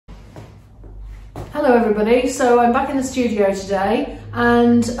Hello everybody, so I'm back in the studio today,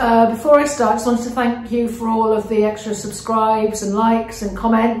 and before I start I just wanted to thank you for all of the extra subscribes and likes and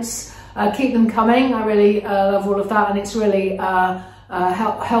comments. Keep them coming. I really love all of that, and it's really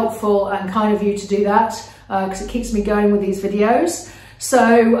helpful and kind of you to do that because it keeps me going with these videos.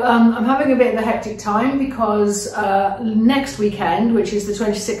 So I'm having a bit of a hectic time because next weekend, which is the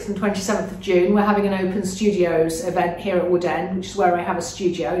 26th and 27th of June, we're having an open studios event here at Wood End, which is where I have a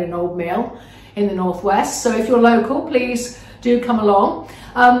studio in an old mill in the northwest. So if you're local, please do come along.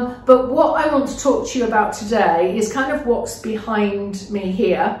 But what I want to talk to you about today is kind of what's behind me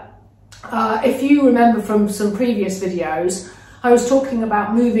here. If you remember from some previous videos, I was talking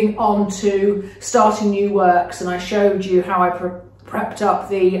about moving on to starting new works, and I showed you how I prepped up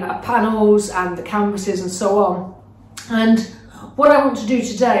the panels and the canvases and so on. And what I want to do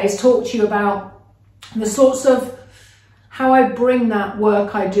today is talk to you about the sorts of how I bring that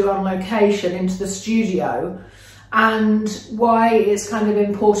work I do on location into the studio, and why it's kind of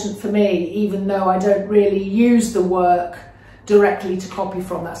important for me, even though I don't really use the work directly to copy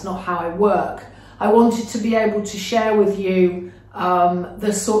from. That's not how I work. I wanted to be able to share with you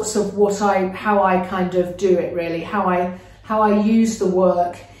the sorts of how I kind of do it, really, how I use the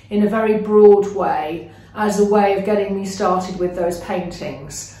work in a very broad way as a way of getting me started with those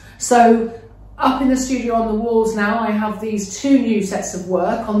paintings. So up in the studio on the walls now, I have these two new sets of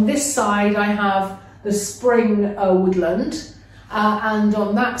work. On this side, I have the spring woodland, and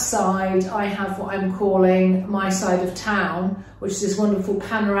on that side, I have what I'm calling my side of town, which is this wonderful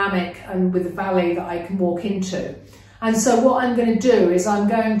panoramic and with a valley that I can walk into. And so what I'm going to do is I'm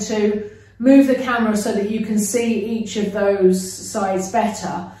going to move the camera so that you can see each of those sides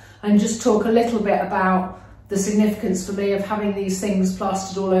better, and just talk a little bit about the significance for me of having these things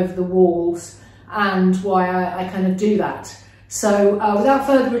plastered all over the walls and why I kind of do that. So without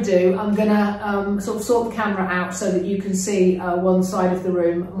further ado, I'm gonna sort the camera out so that you can see one side of the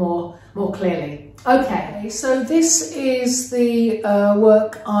room more clearly. Okay, so this is the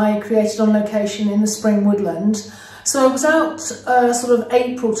work I created on location in the spring woodland. So I was out sort of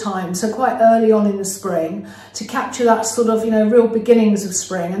April time, so quite early on in the spring, to capture that sort of, real beginnings of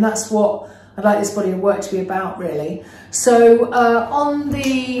spring, and that's what I'd like this body of work to be about, really. So on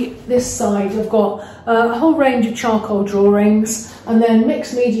this side, I've got a whole range of charcoal drawings, and then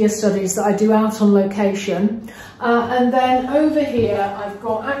mixed media studies that I do out on location. And then over here, I've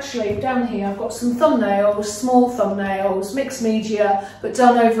got, actually down here, I've got some thumbnails, small thumbnails, mixed media, but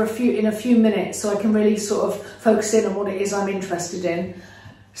done over in a few minutes, so I can really sort of focus in on what it is I'm interested in.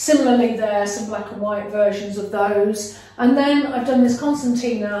 Similarly there, some black and white versions of those. And then I've done this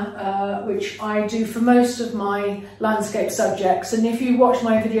concertina, which I do for most of my landscape subjects. And if you watch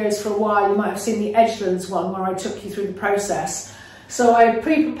my videos for a while, you might have seen the Edgelands one where I took you through the process. So I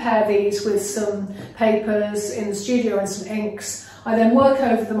pre-prepare these with some papers in the studio and some inks. I then work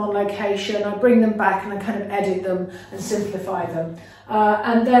over them on location, I bring them back and I kind of edit them and simplify them.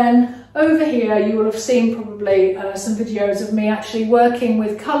 And then over here you will have seen probably some videos of me actually working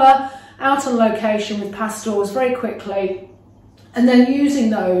with colour out on location with pastels very quickly, and then using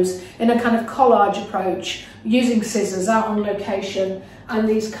those in a kind of collage approach, using scissors out on location and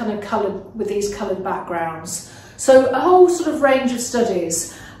these kind of coloured backgrounds. So a whole sort of range of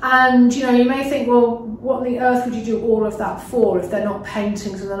studies. And you may think, well, what on the earth would you do all of that for if they're not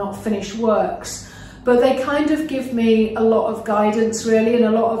paintings and they're not finished works? But they kind of give me a lot of guidance, really, and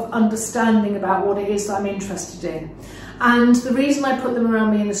a lot of understanding about what it is that I'm interested in. And the reason I put them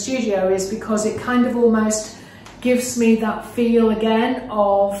around me in the studio is because it kind of almost gives me that feel again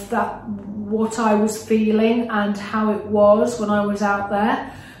of what I was feeling and how it was when I was out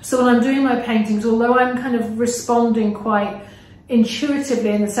there. So when I'm doing my paintings, although I'm kind of responding quite intuitively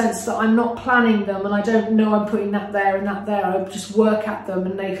in the sense that I'm not planning them and I don't know I'm putting that there and that there, I just work at them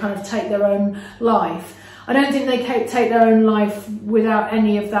and they kind of take their own life. I don't think they take their own life without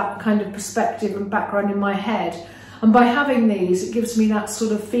any of that kind of perspective and background in my head. And by having these, it gives me that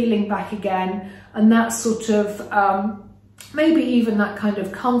sort of feeling back again, and that sort of maybe even that kind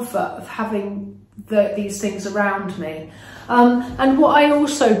of comfort of having these things around me. And what I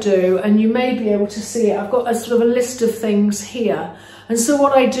also do, and you may be able to see it, I've got a sort of a list of things here. And so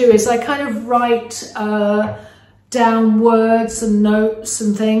what I do is I kind of write down words and notes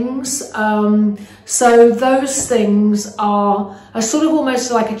and things. So those things are sort of almost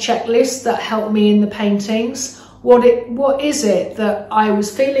like a checklist that help me in the paintings. What is it that I was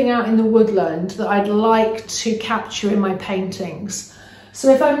feeling out in the woodland that I'd like to capture in my paintings?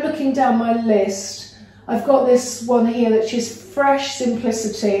 So if I'm looking down my list, I've got this one here that is fresh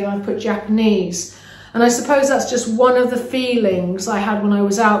simplicity, and I've put Japanese. And I suppose that's just one of the feelings I had when I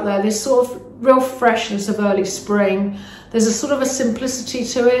was out there, this sort of real freshness of early spring. There's a sort of a simplicity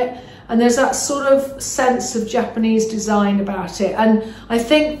to it, and there's that sort of sense of Japanese design about it. And I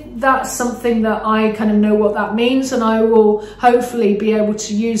think that's something that I kind of know what that means, and I will hopefully be able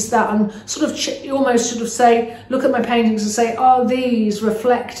to use that and sort of almost sort of say, look at my paintings and say, are these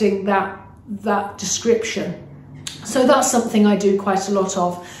reflecting that description? So that's something I do quite a lot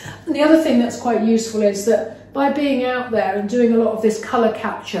of. And the other thing that's quite useful is that by being out there and doing a lot of this colour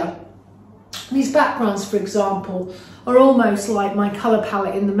capture, these backgrounds, for example, are almost like my colour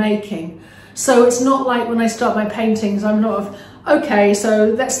palette in the making. So it's not like when I start my paintings, I'm not of, okay, so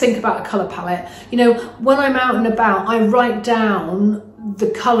let's think about a colour palette. You know, when I'm out and about, I write down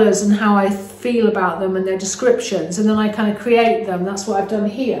the colours and how I feel about them and their descriptions, and then I kind of create them. That's what I've done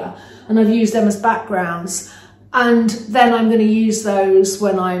here, and I've used them as backgrounds. And then I'm going to use those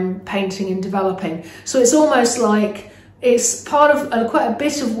when I'm painting and developing. So it's almost like it's part of quite a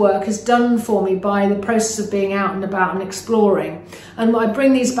bit of work is done for me by the process of being out and about and exploring. And I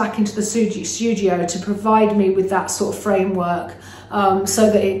bring these back into the studio to provide me with that sort of framework,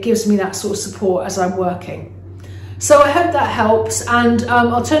 so that it gives me that sort of support as I'm working. So I hope that helps, and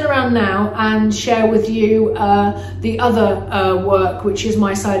I'll turn around now and share with you the other work, which is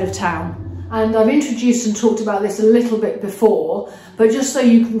My Side of Town. And I've introduced and talked about this a little bit before, but just so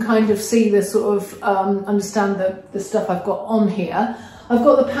you can kind of see the sort of, understand the stuff I've got on here. I've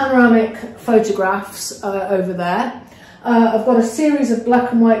got the panoramic photographs over there. I've got a series of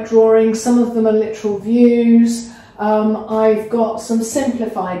black and white drawings. Some of them are literal views. I've got some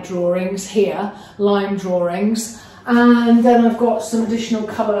simplified drawings here, line drawings. And then I've got some additional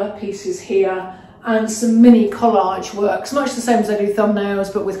colour pieces here, and some mini collage works, much the same as I do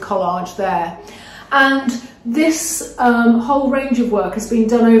thumbnails, but with collage there. And this whole range of work has been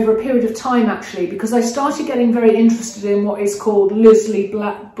done over a period of time, actually, because I started getting very interested in what is called Lisley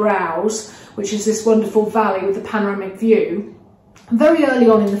Brows, which is this wonderful valley with a panoramic view, very early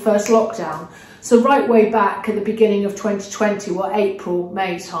on in the first lockdown. So right way back at the beginning of 2020, or April,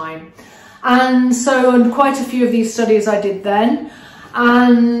 May time. And so quite a few of these studies I did then.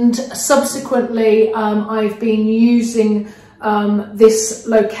 And subsequently I've been using this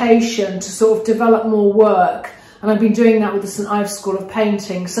location to sort of develop more work, and I've been doing that with the St Ives School of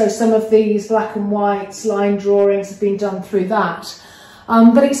Painting. So some of these black and whites, line drawings have been done through that.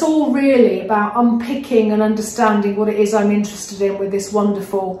 But it's all really about unpicking and understanding what it is I'm interested in with this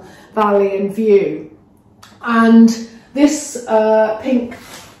wonderful valley and view. And this pink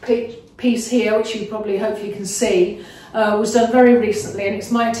piece here, which you probably hopefully can see, was done very recently, and it's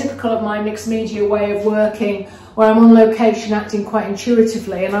typical of my mixed media way of working, where I'm on location acting quite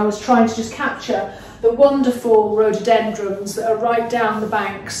intuitively, and I was trying to just capture the wonderful rhododendrons that are right down the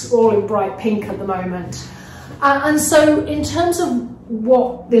banks, all in bright pink at the moment. And so in terms of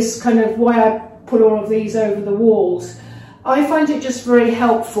what this kind of, why I put all of these over the walls, I find it just very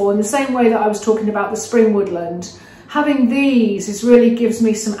helpful in the same way that I was talking about the spring woodland. Having these really gives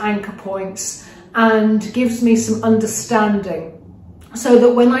me some anchor points and gives me some understanding, so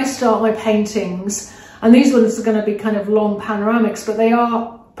that when I start my paintings, and these ones are going to be kind of long panoramics, but they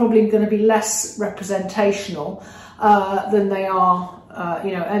are probably going to be less representational than they are,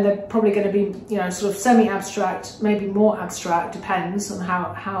 you know, and they're probably going to be, you know, sort of semi-abstract, maybe more abstract, depends on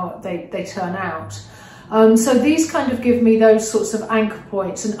how they turn out. So these kind of give me those sorts of anchor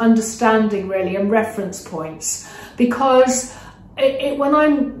points and understanding really, and reference points, because when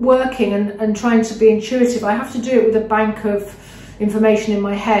I'm working and trying to be intuitive, I have to do it with a bank of information in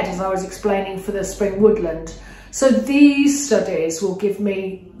my head, as I was explaining for the spring woodland. So these studies will give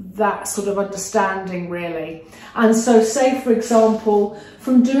me that sort of understanding really. And so say, for example,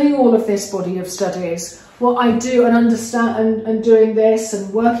 from doing all of this body of studies, what I do and understand and doing this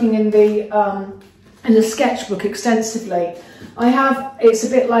and working in the sketchbook extensively, it's a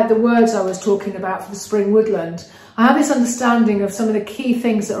bit like the words I was talking about for the spring woodland. I have this understanding of some of the key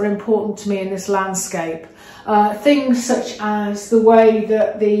things that are important to me in this landscape. Things such as the way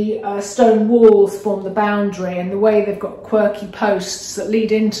that the stone walls form the boundary, and the way they've got quirky posts that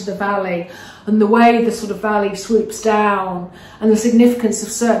lead into the valley, and the way the sort of valley swoops down, and the significance of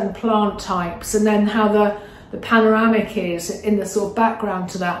certain plant types, and then how the panoramic is in the sort of background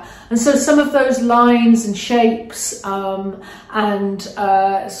to that. And so some of those lines and shapes and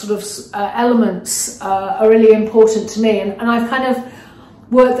sort of elements are really important to me, and I've kind of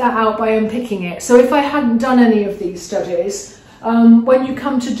worked that out by unpicking it. So if I hadn't done any of these studies, when you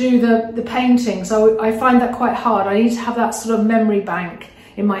come to do the paintings, I find that quite hard. I need to have that sort of memory bank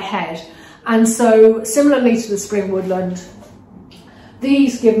in my head. And so similarly to the spring woodland,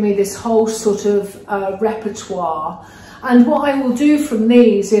 these give me this whole sort of repertoire. And what I will do from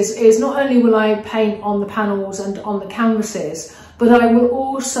these is not only will I paint on the panels and on the canvases, but I will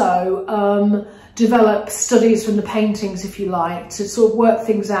also develop studies from the paintings, if you like, to sort of work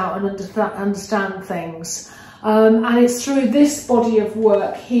things out and understand things. And it's through this body of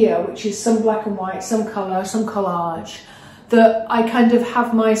work here, which is some black and white, some colour, some collage, that I kind of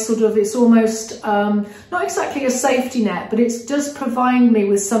have my sort of, it's almost not exactly a safety net, but it does provide me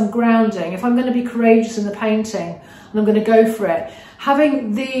with some grounding. If I'm going to be courageous in the painting and I'm going to go for it,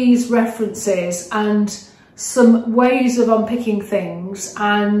 having these references and some ways of unpicking things,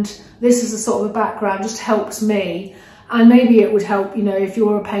 and this is a sort of a background, just helps me. And maybe it would help, you know, if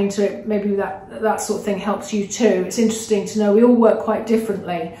you're a painter, maybe that sort of thing helps you too. It's interesting to know we all work quite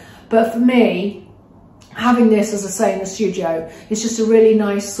differently. But for me, having this, as I say, in the studio, is just a really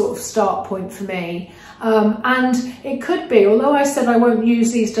nice sort of start point for me. And it could be, although I said I won't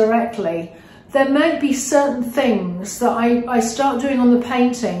use these directly, there might be certain things that I start doing on the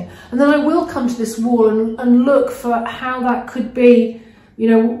painting, and then I will come to this wall and look for how that could be, you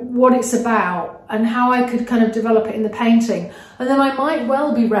know, what it's about and how I could kind of develop it in the painting. And then I might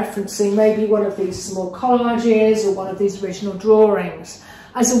well be referencing maybe one of these small collages or one of these original drawings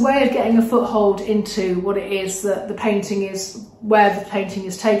as a way of getting a foothold into what it is that the painting is, where the painting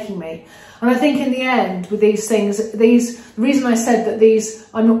is taking me. And I think in the end with these things, the reason I said that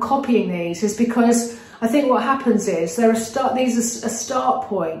I'm not copying these is because I think what happens is these are start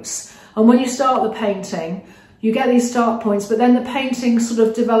points. And when you start the painting, you get these start points, but then the painting sort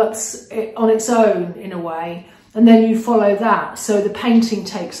of develops on its own in a way, and then you follow that. So the painting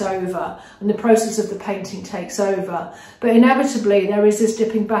takes over and the process of the painting takes over. But inevitably there is this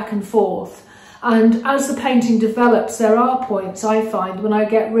dipping back and forth. And as the painting develops, there are points I find when I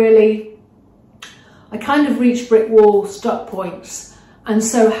get really, I kind of reach brick wall stuck points. And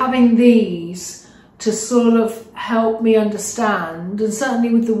so having these to sort of help me understand, and certainly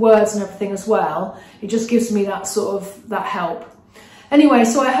with the words and everything as well, it just gives me that sort of, that help. Anyway,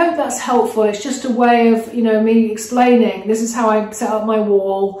 so I hope that's helpful. It's just a way of, you know, me explaining, this is how I set up my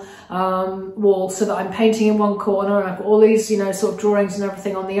wall so that I'm painting in one corner and I've got all these, you know, sort of drawings and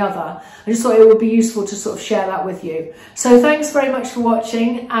everything on the other. I just thought it would be useful to sort of share that with you. So thanks very much for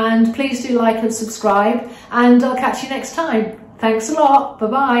watching, and please do like and subscribe, and I'll catch you next time. Thanks a lot.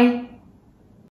 Bye-bye.